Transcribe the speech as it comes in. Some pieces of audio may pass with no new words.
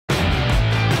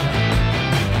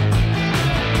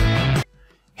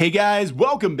Hey guys,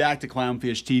 welcome back to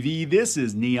Clownfish TV. This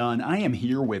is Neon. I am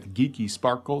here with Geeky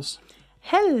Sparkles.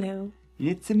 Hello.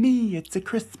 It's me. It's a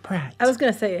Chris Pratt. I was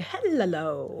gonna say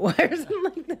hello or something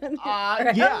like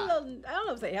that. Yeah. Hello. I don't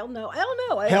know if say hell no. I don't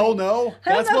know. Hell no?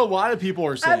 That's what a lot of people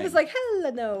are saying. I was like,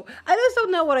 hello no. I just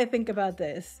don't know what I think about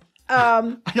this.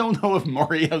 I don't know if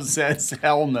Mario says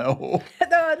hell no.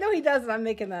 No, he doesn't. I'm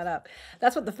making that up.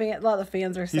 That's what a lot of the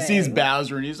fans are saying. He sees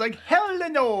Bowser and he's like, hell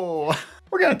no.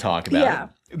 We're going to talk about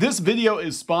it. This video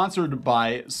is sponsored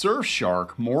by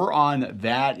Surfshark. More on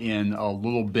that in a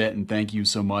little bit. And thank you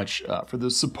so much for the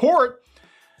support.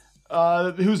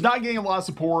 Who's not getting a lot of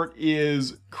support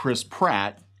is Chris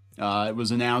Pratt. It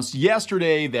was announced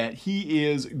yesterday that he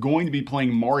is going to be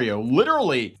playing Mario.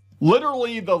 Literally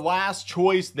the last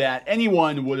choice that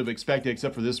anyone would have expected,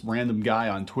 except for this random guy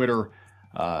on Twitter,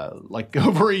 like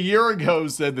over a year ago,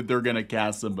 said that they're going to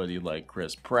cast somebody like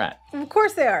Chris Pratt. Of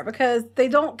course they are, because they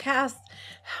don't cast,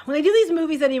 when they do these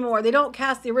movies anymore, they don't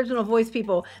cast the original voice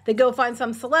people. They go find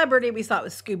some celebrity. We saw it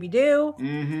with Scooby-Doo.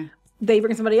 Mm-hmm. They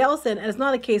bring somebody else in, and it's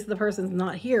not a case of the person's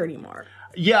not here anymore.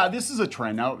 Yeah, this is a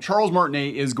trend. Now, Charles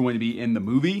Martinet is going to be in the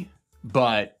movie,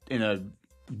 but in a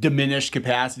diminished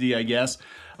capacity, I guess.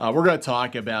 We're going to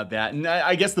talk about that. And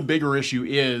I guess the bigger issue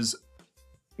is,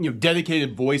 you know,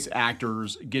 dedicated voice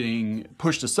actors getting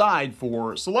pushed aside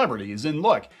for celebrities. And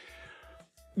look,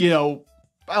 you know,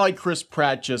 I like Chris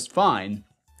Pratt just fine,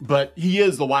 but he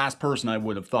is the last person I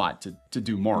would have thought to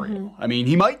do Mario. Mm-hmm. I mean,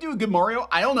 he might do a good Mario.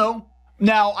 I don't know.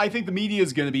 Now, I think the media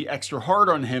is going to be extra hard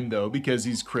on him, though, because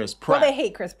he's Chris Pratt. Well, they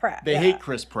hate Chris Pratt. They hate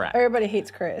Chris Pratt. Everybody hates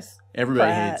Chris.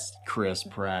 Everybody hates Chris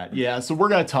Pratt. Yeah, so we're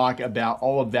going to talk about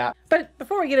all of that. But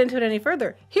before we get into it any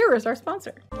further, here is our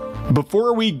sponsor.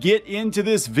 Before we get into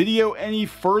this video any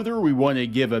further, we want to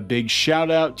give a big shout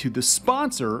out to the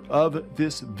sponsor of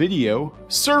this video,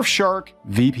 Surfshark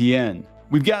VPN.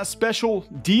 We've got a special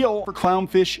deal for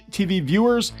Clownfish TV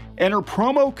viewers. Enter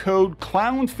promo code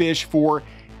CLOWNFISH for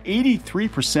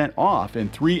 83% off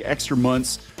and 3 extra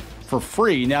months for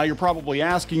free. Now you're probably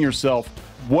asking yourself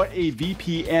what a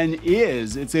VPN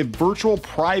is. It's a virtual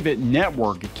private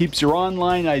network. It keeps your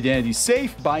online identity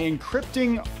safe by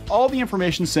encrypting all the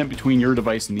information sent between your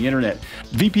device and the internet.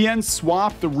 VPNs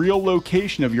swap the real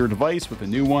location of your device with a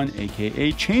new one,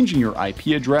 aka changing your IP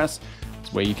address.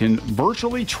 This way you can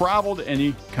virtually travel to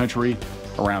any country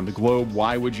around the globe.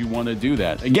 Why would you want to do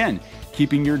that? Again,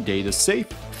 keeping your data safe.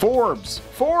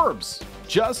 Forbes,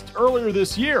 just earlier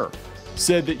this year,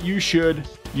 said that you should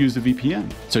use a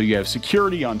VPN. So you have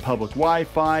security on public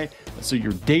Wi-Fi, so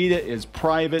your data is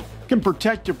private. You can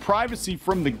protect your privacy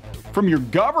from your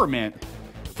government.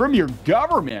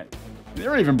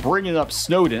 They're even bringing up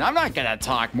Snowden. I'm not gonna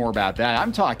talk more about that.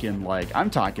 I'm talking like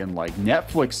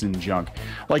Netflix and junk.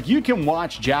 Like, you can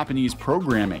watch Japanese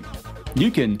programming.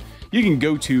 You can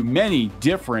go to many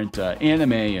different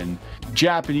anime and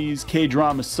Japanese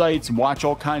K-drama sites and watch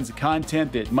all kinds of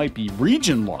content that might be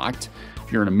region locked.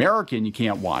 If you're an American, you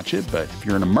can't watch it, but if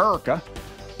you're in America.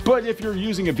 But if you're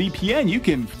using a VPN, you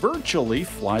can virtually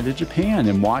fly to Japan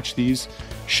and watch these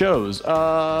shows.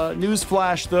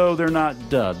 Newsflash, though, they're not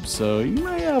dubbed, so you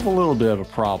may have a little bit of a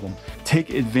problem. Take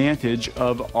advantage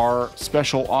of our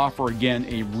special offer. Again,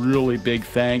 a really big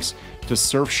thanks to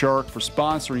Surfshark for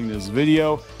sponsoring this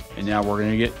video. And now we're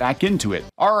going to get back into it.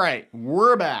 All right,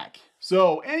 we're back.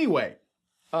 So anyway,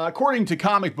 according to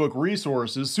comic book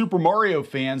resources, Super Mario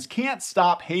fans can't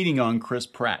stop hating on Chris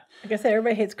Pratt. Like I said,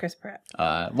 everybody hates Chris Pratt.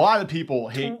 A lot of people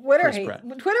hate Chris Pratt.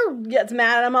 Twitter gets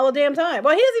mad at him all the damn time.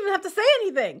 Well, he doesn't even have to say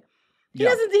anything. He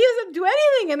doesn't do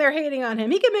anything, and they're hating on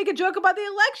him. He can make a joke about the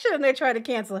election, and they try to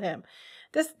cancel him.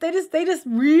 They just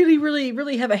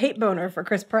really have a hate boner for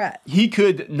Chris Pratt. He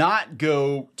could not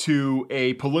go to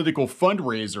a political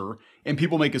fundraiser and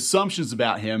people make assumptions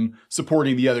about him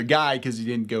supporting the other guy because he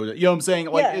didn't go to, you know what I'm saying?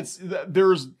 Like,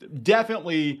 there's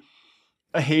definitely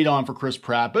a hate on for Chris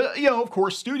Pratt, but you know, of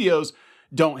course, studios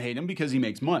don't hate him because he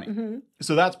makes money. Mm-hmm.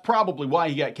 So that's probably why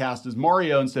he got cast as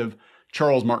Mario instead of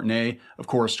Charles Martinet. Of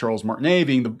course, Charles Martinet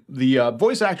being the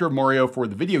voice actor of Mario for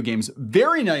the video games.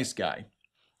 Very nice guy.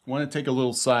 Want to take a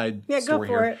little side story go for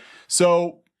here. It.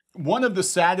 So one of the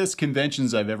saddest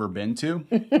conventions I've ever been to,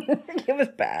 it was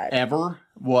bad, ever,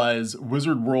 was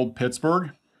Wizard World Pittsburgh.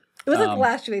 It was like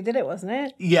last year they did it, wasn't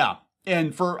it? Yeah.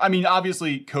 And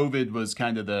obviously COVID was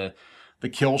kind of the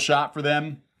kill shot for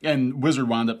them. And Wizard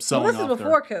wound up selling off. This was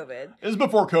before COVID. It was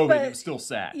before COVID. It was still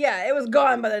sad. Yeah, it was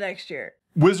gone by the next year.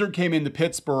 Wizard came into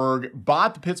Pittsburgh,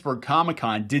 bought the Pittsburgh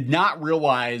Comic-Con, did not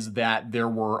realize that there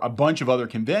were a bunch of other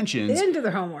conventions. They didn't do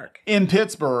their homework. In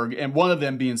Pittsburgh, and one of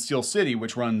them being Steel City,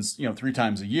 which runs, 3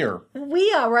 times a year.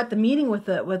 We were at the meeting with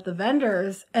the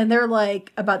vendors, and they're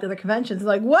like, about the other conventions.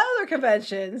 Like, what other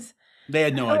conventions? They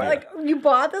had no idea. Like, you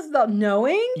bought this without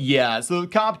knowing? Yeah, so the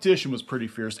competition was pretty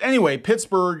fierce. Anyway,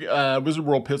 Pittsburgh, Wizard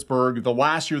World Pittsburgh, the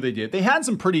last year they did, they had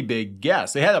some pretty big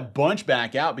guests. They had a bunch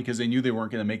back out because they knew they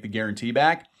weren't going to make the guarantee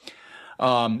back.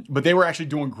 But they were actually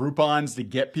doing Groupons to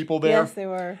get people there. Yes, they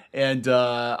were. And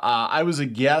I was a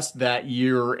guest that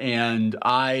year, and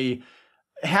I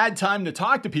had time to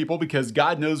talk to people because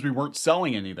God knows we weren't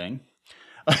selling anything.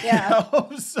 Yeah.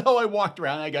 So I walked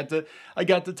around. I got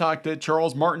to talk to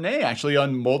Charles Martinet actually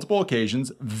on multiple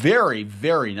occasions. Very,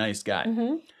 very nice guy.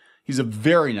 Mm-hmm. He's a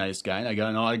very nice guy. And I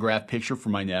got an autographed picture for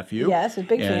my nephew. Yes, a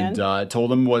big fan. And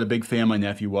told him what a big fan my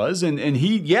nephew was. And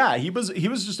he was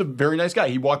just a very nice guy.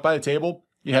 He walked by the table.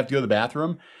 You have to go to the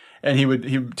bathroom. And he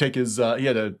would take his, he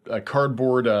had a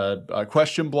cardboard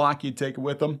question block he'd take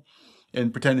with him.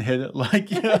 And pretend to hit it like,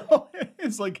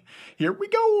 it's like, here we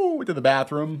go to the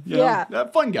bathroom.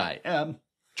 Fun guy.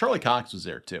 Charlie Cox was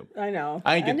there too. I know.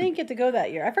 I didn't get to go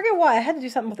that year. I forget why. I had to do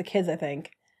something with the kids, I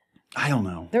think. I don't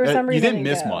know. There was some reason you didn't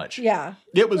miss much. Yeah.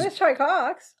 It was. Where's Charlie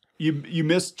Cox? You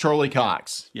missed Charlie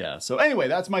Cox. Yeah. So anyway,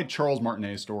 that's my Charles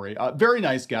Martinet story. Very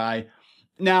nice guy.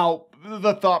 Now,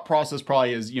 the thought process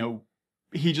probably is,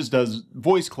 he just does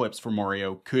voice clips for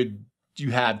Mario. Could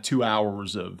you have 2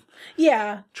 hours of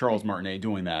Charles Martinet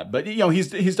doing that? But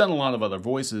he's done a lot of other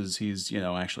voices. He's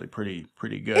actually pretty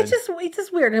good. It's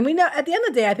just weird, and we know at the end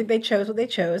of the day, I think they chose what they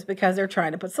chose because they're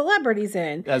trying to put celebrities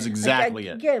in. That's exactly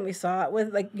it. Again, we saw it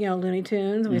with Looney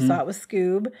Tunes. We saw it with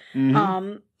Scoob.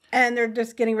 Mm-hmm. And they're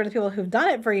just getting rid of people who've done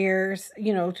it for years.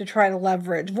 To try to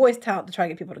leverage voice talent to try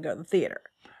to get people to go to the theater.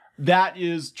 That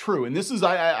is true. And this is,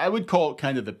 I would call it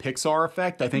kind of the Pixar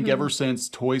effect. I think ever since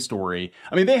Toy Story,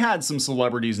 they had some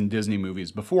celebrities in Disney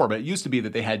movies before, but it used to be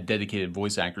that they had dedicated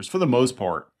voice actors for the most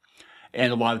part.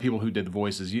 And a lot of the people who did the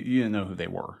voices, you didn't know who they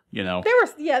were, They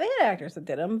had actors that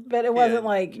did them, but it wasn't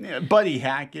like... Buddy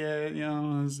Hackett,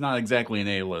 is not exactly an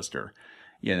A-lister.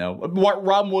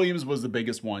 Robin Williams was the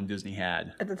biggest one Disney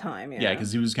had. At the time, Yeah,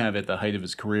 because he was kind of at the height of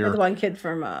his career. Or the one kid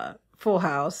from Full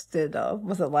House did,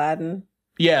 was it Aladdin?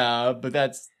 Yeah, but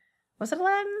that's... Was it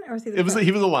Aladdin? Or was he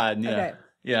he was Aladdin, yeah. Okay.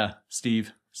 Yeah,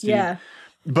 Steve. Yeah.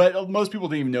 But most people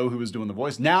didn't even know who was doing the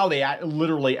voice. Now they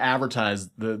literally advertise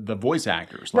the voice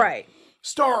actors. Like, right.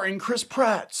 Starring Chris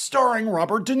Pratt, starring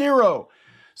Robert De Niro.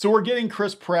 So we're getting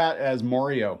Chris Pratt as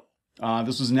Mario.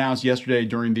 This was announced yesterday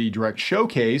during the Direct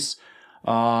Showcase.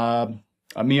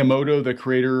 Miyamoto, the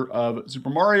creator of Super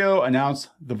Mario, announced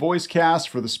the voice cast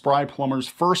for the Spry Plumber's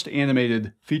first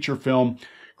animated feature film.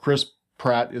 Chris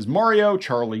Pratt is Mario.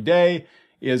 Charlie Day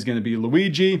is going to be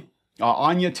Luigi.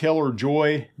 Anya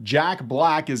Taylor-Joy. Jack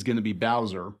Black is going to be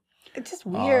Bowser. It's just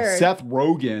weird. Seth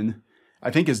Rogen, I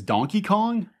think, is Donkey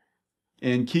Kong.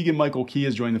 And Keegan-Michael Key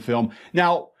has joined the film.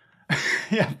 Now,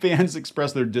 fans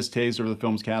expressed their distaste over the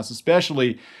film's cast,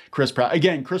 especially Chris Pratt.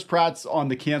 Again, Chris Pratt's on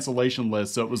the cancellation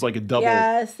list, so it was like a double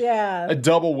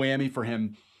whammy for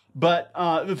him. But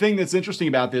the thing that's interesting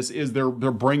about this is they're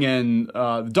bringing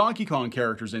the Donkey Kong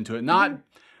characters into it. Not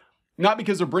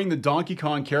because they're bringing the Donkey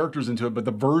Kong characters into it, but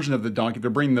the version of the Donkey. They're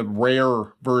bringing the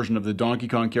rare version of the Donkey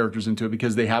Kong characters into it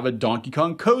because they have a Donkey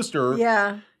Kong coaster.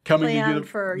 Coming to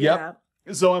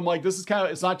do So I'm like, this is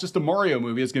it's not just a Mario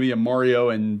movie. It's going to be a Mario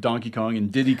and Donkey Kong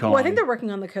and Diddy Kong. Well, I think they're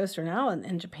working on the coaster now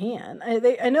in Japan.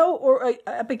 I know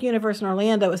Epic Universe in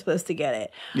Orlando was supposed to get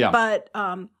it. Yeah. But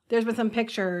there's been some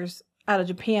pictures out of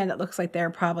Japan that looks like they're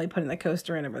probably putting the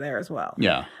coaster in over there as well.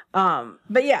 Yeah.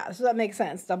 But yeah, so that makes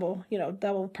sense. Double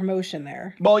promotion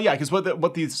there. Well, yeah, because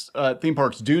what these theme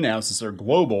parks do now, since they're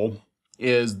global,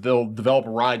 is they'll develop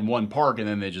a ride in one park and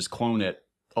then they just clone it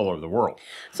all over the world.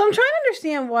 So I'm trying to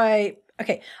understand why.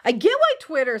 Okay, I get why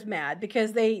Twitter's mad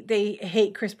because they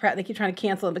hate Chris Pratt. They keep trying to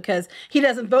cancel him because he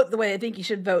doesn't vote the way they think he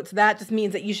should vote. So that just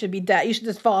means that you should be dead. You should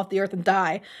just fall off the earth and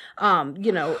die.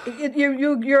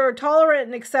 You're tolerant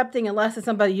and accepting unless it's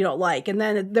somebody you don't like, and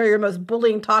then they're your most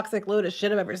bullying, toxic load of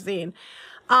shit I've ever seen.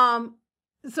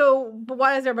 But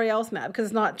why is everybody else mad? Because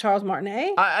it's not Charles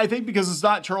Martinet? I think because it's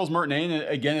not Charles Martinet. And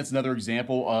again, it's another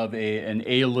example of an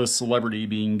A-list celebrity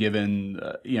being given,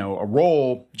 a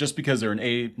role just because they're an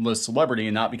A-list celebrity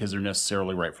and not because they're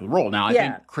necessarily right for the role. Now, I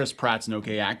think Chris Pratt's an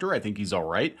okay actor. I think he's all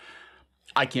right.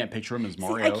 I can't picture him as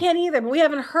Mario. See, I can't either, but we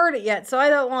haven't heard it yet, so I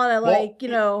don't want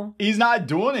to, He's not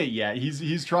doing it yet.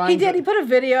 He's trying. He did. He put a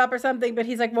video up or something, but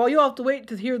he's like, well, you'll have to wait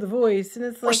to hear the voice. And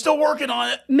it's like, we're still working on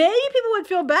it. Maybe people would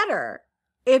feel better.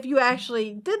 if you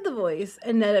actually did the voice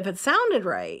and then if it sounded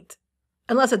right,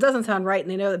 unless it doesn't sound right and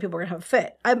they know that people are gonna have a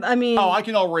fit. I mean, oh, I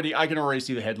can already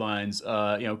see the headlines.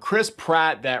 You know, Chris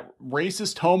Pratt, that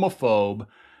racist homophobe,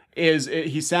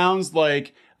 he sounds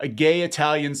like a gay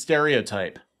Italian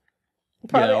stereotype.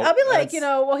 probably. You know, I'll be like,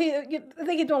 well, I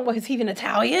think he's doing, well, is he even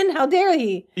Italian? How dare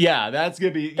he? Yeah, that's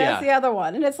gonna be. That's the other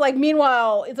one, and it's like,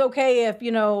 meanwhile, it's okay if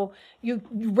you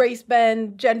race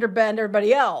bend, gender bend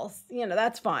everybody else.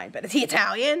 That's fine. But is he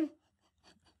Italian?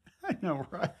 I know,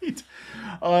 right?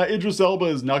 Idris Elba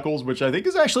is Knuckles, which I think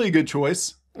is actually a good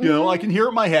choice. You know, I can hear it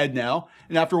in my head now.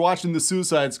 And after watching the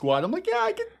Suicide Squad, I'm like,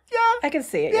 I can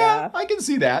see it. Yeah, I can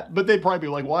see that. But they'd probably be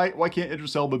like, why can't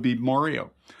Idris Elba be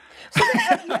Mario? So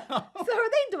are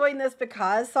they doing this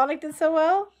because Sonic did so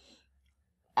well?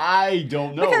 I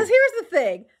don't know. Because here's the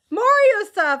thing. Mario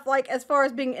stuff, like as far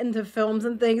as being into films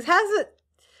and things, hasn't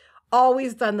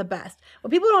always done the best.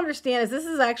 What people don't understand is this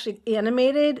is actually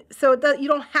animated, so you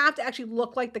don't have to actually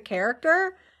look like the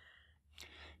character.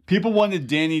 People wanted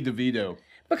Danny DeVito.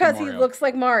 Because he looks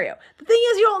like Mario. The thing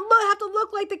is, you don't have to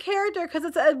look like the character because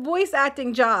it's a voice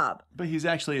acting job. But he's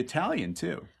actually Italian,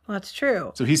 too. Well, that's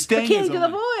true. So he's staying. But can't he do the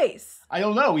voice? I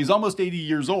don't know. He's almost 80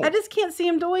 years old. I just can't see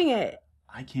him doing it.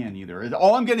 I can't either.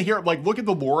 All I'm going to hear, like, look at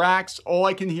the Lorax. All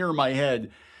I can hear in my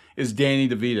head is Danny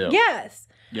DeVito. Yes.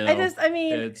 You know,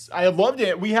 I loved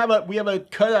it. We have a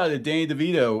cutout of Danny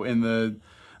DeVito in the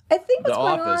I think what's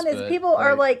going on is people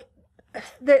are like,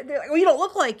 they're like, well, you don't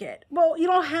look like it. Well, you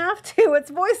don't have to.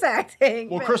 It's voice acting.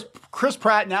 Well, Chris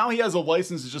Pratt, now he has a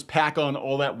license to just pack on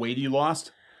all that weight he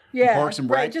lost. Yeah, Parks and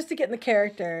Rec. Right, just to get in the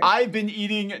character. I've been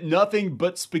eating nothing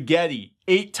but spaghetti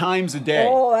 8 times a day.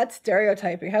 Oh, that's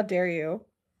stereotyping. How dare you?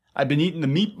 I've been eating the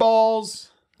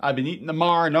meatballs. I've been eating the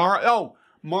marinara. Oh,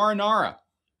 marinara.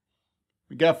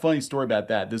 We got a funny story about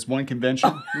that. This one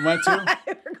convention we went to. I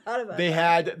forgot about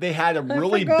that. They had a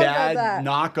really bad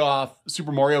knockoff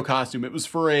Super Mario costume. It was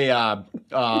for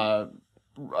a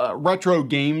retro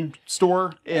game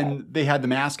store, and they had the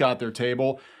mascot at their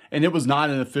table, and it was not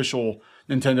an official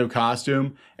Nintendo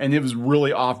costume, and it was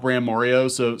really off-brand Mario.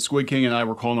 So Squid King and I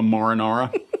were calling him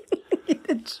Marinara.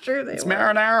 It's true. It's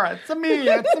marinara. It's me.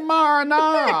 It's a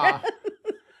marinara.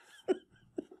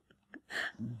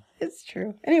 It's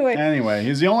true. Anyway,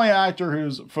 he's the only actor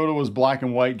whose photo was black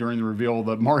and white during the reveal of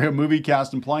the Mario movie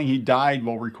cast, implying he died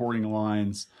while recording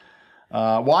lines.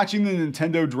 Watching the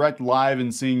Nintendo Direct live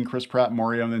and seeing Chris Pratt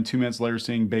Mario, and then 2 minutes later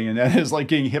seeing Bayonetta is like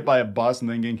getting hit by a bus and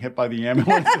then getting hit by the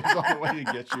ambulance. It's on the way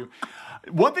to get you.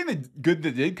 One thing that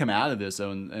did come out of this,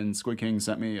 and Squid King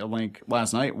sent me a link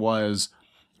last night, was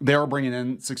they are bringing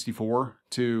in 64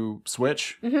 to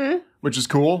Switch, which is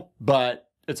cool, but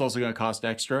it's also going to cost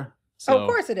extra. So, of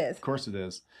course it is. Of course it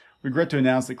is. We regret to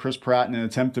announce that Chris Pratt, in an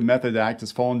attempt to method act,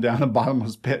 has fallen down a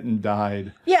bottomless pit and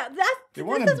died. Yeah, this is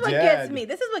what gets me.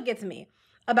 This is what gets me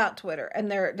about Twitter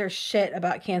and their shit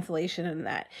about cancellation and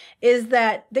that is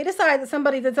that they decide that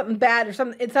somebody did something bad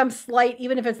or it's some slight,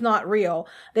 even if it's not real.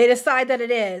 They decide that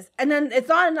it is, and then it's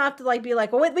not enough to like be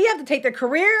like, well, we have to take their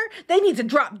career. They need to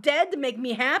drop dead to make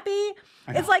me happy.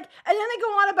 It's like, and then they go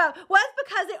on about, well, that's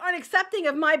because they aren't accepting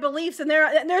of my beliefs, and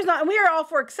there's not. And we are all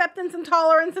for acceptance and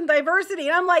tolerance and diversity.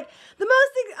 And I'm like, the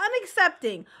most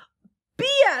unaccepting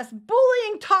BS,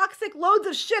 bullying, toxic, loads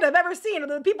of shit I've ever seen are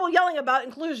the people yelling about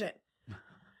inclusion.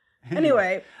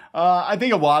 Anyway. I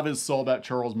think a lot of it's all about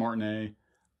Charles Martinet.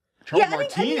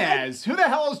 Martinez? Who the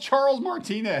hell is Charles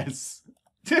Martinez?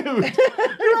 Dude,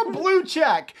 you're a blue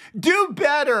check. Do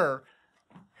better.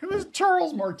 Who is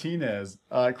Charles Martinez?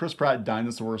 Chris Pratt,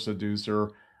 dinosaur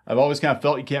seducer. I've always kind of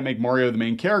felt you can't make Mario the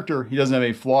main character. He doesn't have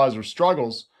any flaws or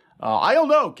struggles. I don't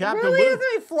know. Captain Lou. Really? Doesn't have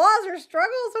any flaws or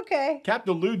struggles? Okay.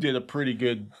 Captain Lou did a pretty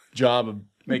good job of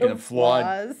making a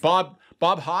flawed.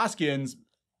 Bob Hoskins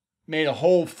made a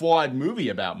whole flawed movie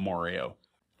about Mario.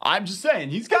 I'm just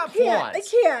saying, he's got flaws. I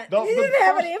can't. He didn't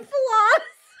have any flaws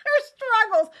or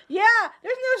struggles. Yeah,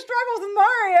 there's no struggles in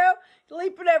Mario.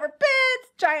 Leaping over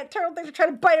pits, giant turtle things are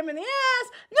trying to bite him in the ass.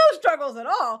 No struggles at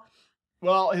all.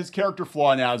 Well, his character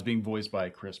flaw now is being voiced by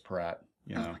Chris Pratt.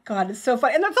 You know. Oh my God, it's so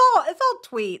funny, and it's all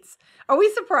tweets. Are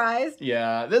we surprised?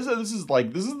 Yeah, this is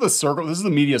the circle. This is the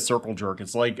media circle jerk.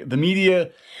 It's like the media.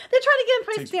 They're trying to get him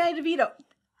praised Danny DeVito.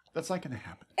 That's not going to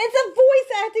happen. It's a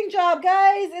voice acting job,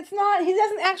 guys. It's not. He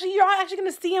doesn't actually. You're not actually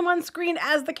going to see him on screen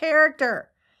as the character.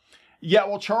 Yeah,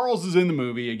 well, Charles is in the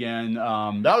movie again.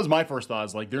 That was my first thought. I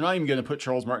was like, they're not even going to put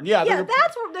Charles Martin. Yeah,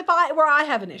 that's where I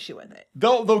have an issue with it.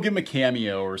 They'll give him a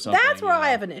cameo or something. That's where I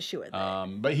have an issue with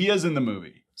it. But he is in the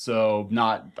movie, so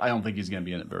I don't think he's going to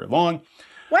be in it very long.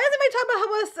 Why doesn't anybody talk about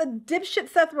how a dipshit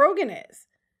Seth Rogen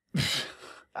is?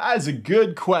 That's a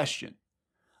good question.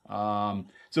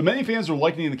 So many fans are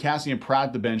likening the casting of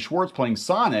Pratt to Ben Schwartz playing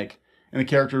Sonic in the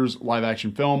character's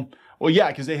live-action film. Well, yeah,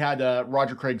 because they had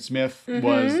Roger Craig Smith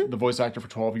was the voice actor for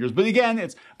 12 years. But again,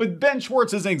 but Ben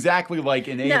Schwartz isn't exactly like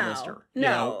an A-lister.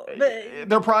 No, but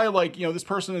they're probably like, this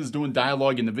person is doing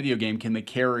dialogue in the video game. Can they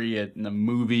carry it in the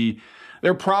movie?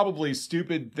 There are probably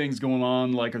stupid things going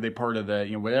on. Like, are they part of the,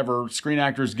 whatever, Screen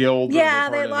Actors Guild? Yeah,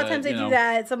 a lot of times they do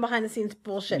that. Some behind-the-scenes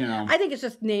bullshit. I think it's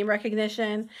just name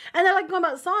recognition. And they're like going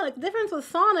about Sonic. The difference with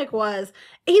Sonic was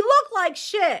he looked like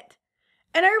shit.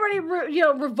 And everybody,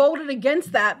 revolted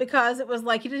against that because it was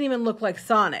like he didn't even look like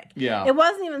Sonic. Yeah. It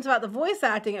wasn't even about the voice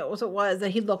acting. It was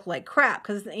that he looked like crap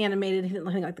because it's animated. He didn't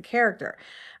look anything like the character.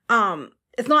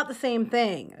 It's not the same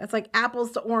thing. It's like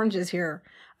apples to oranges here.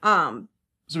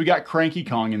 So we got Cranky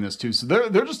Kong in this too. So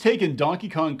they're just taking Donkey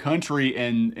Kong Country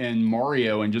and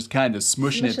Mario and just kind of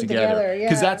smushing it together.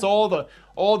 Because that's all the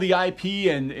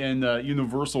IP and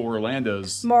Universal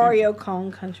Orlando's Mario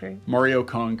Kong Country. Mario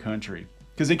Kong Country.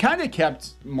 Because they kind of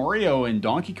kept Mario and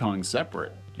Donkey Kong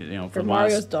separate, for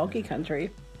Mario's Donkey Country.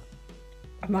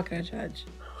 I'm not going to judge.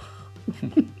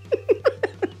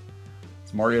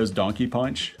 It's Mario's Donkey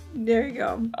Punch. There you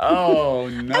go. Oh,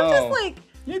 no. I'm just like...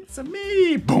 It's a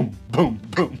me. Boom, boom,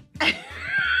 boom. I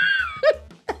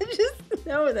just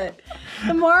know that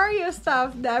the Mario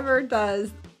stuff never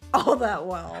does all that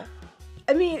well.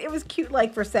 I mean, it was cute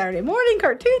like for Saturday morning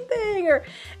cartoon thing, or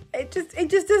it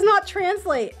just does not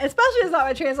translate. Especially it's not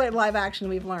going to translate live action,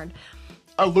 we've learned.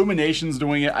 Illumination's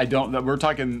doing it. We're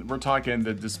talking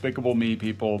the Despicable Me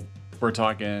people. We're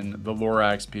talking the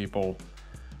Lorax people.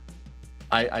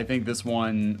 I think this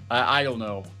one, I don't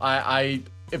know.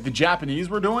 If the Japanese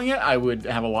were doing it, I would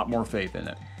have a lot more faith in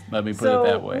it. Let me put it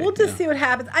that way. We'll just see what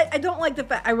happens. I don't like the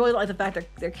fact. I really don't like the fact that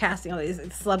they're casting all these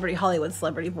Hollywood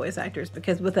celebrity voice actors,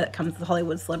 because with it comes the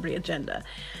Hollywood celebrity agenda.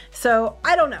 So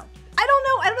I don't know. I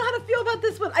don't know how to feel about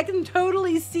this one. I can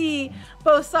totally see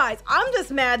both sides. I'm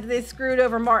just mad that they screwed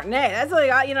over Martinet. That's like,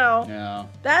 Yeah.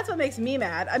 That's what makes me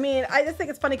mad. I mean, I just think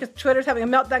it's funny because Twitter's having a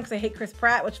meltdown because I hate Chris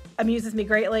Pratt, which amuses me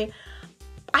greatly.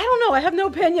 I don't know. I have no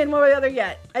opinion one way or the other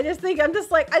yet. I just think it's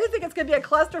going to be a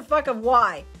clusterfuck of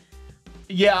why.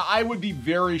 Yeah, I would be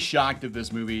very shocked if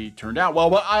this movie turned out well,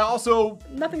 but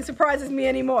nothing surprises me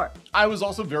anymore. I was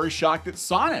also very shocked that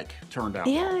Sonic turned out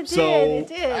well. Yeah, it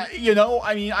did.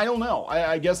 I mean, I don't know.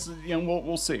 I guess,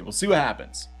 we'll see. We'll see what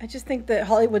happens. I just think that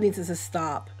Hollywood needs us to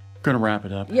stop. Gonna wrap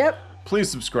it up. Yep.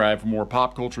 Please subscribe for more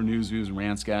pop culture news, views, and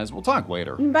rants, guys. We'll talk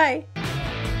later. Bye.